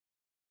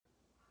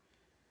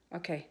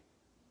Okay.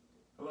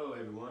 Hello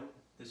everyone,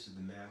 this is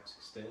the Max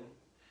Extend.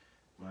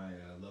 My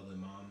lovely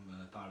mom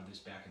thought of this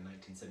back in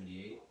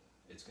 1978.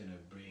 It's going to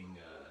bring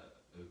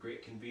a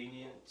great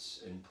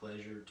convenience and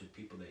pleasure to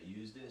people that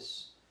use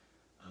this.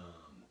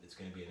 It's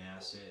going to be an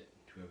asset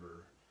to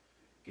whoever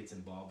gets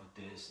involved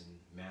with this and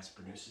mass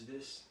produces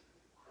this.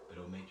 But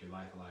it'll make your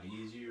life a lot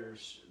easier,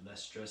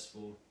 less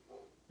stressful,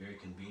 very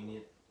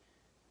convenient.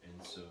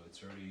 And so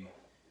it's already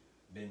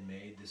been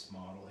made, this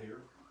model here.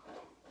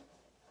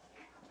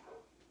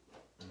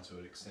 And so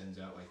it extends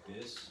out like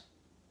this,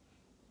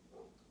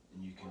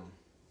 and you can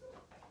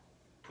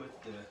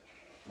put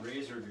the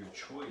razor of your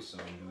choice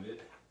onto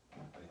it,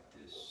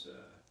 like this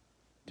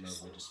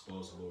lovely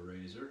disposable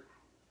razor.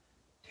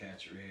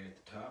 Attach it right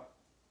at the top,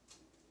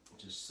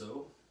 just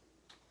so.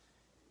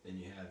 Then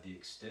you have the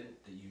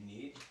extent that you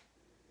need,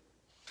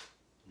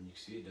 and you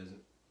see it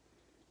doesn't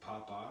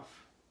pop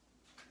off.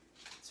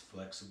 It's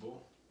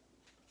flexible,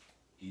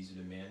 easy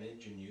to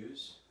manage and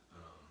use.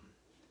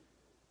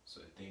 So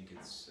I think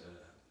it's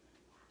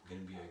going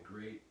to be a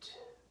great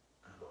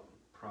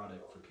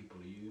product for people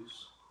to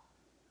use.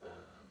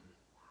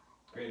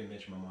 Great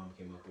invention my mom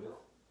came up with.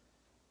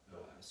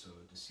 So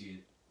to see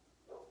it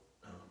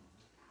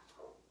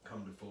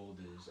come to fold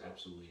is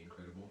absolutely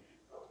incredible.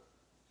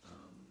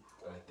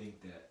 I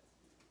think that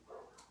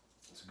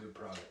it's a good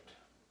product.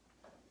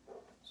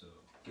 So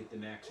get the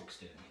Max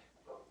Extend.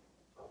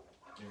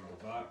 There's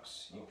the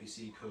box,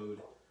 UPC code.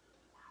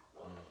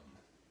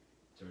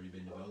 It's already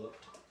been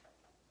developed.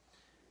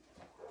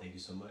 Thank you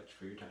so much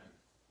for your time.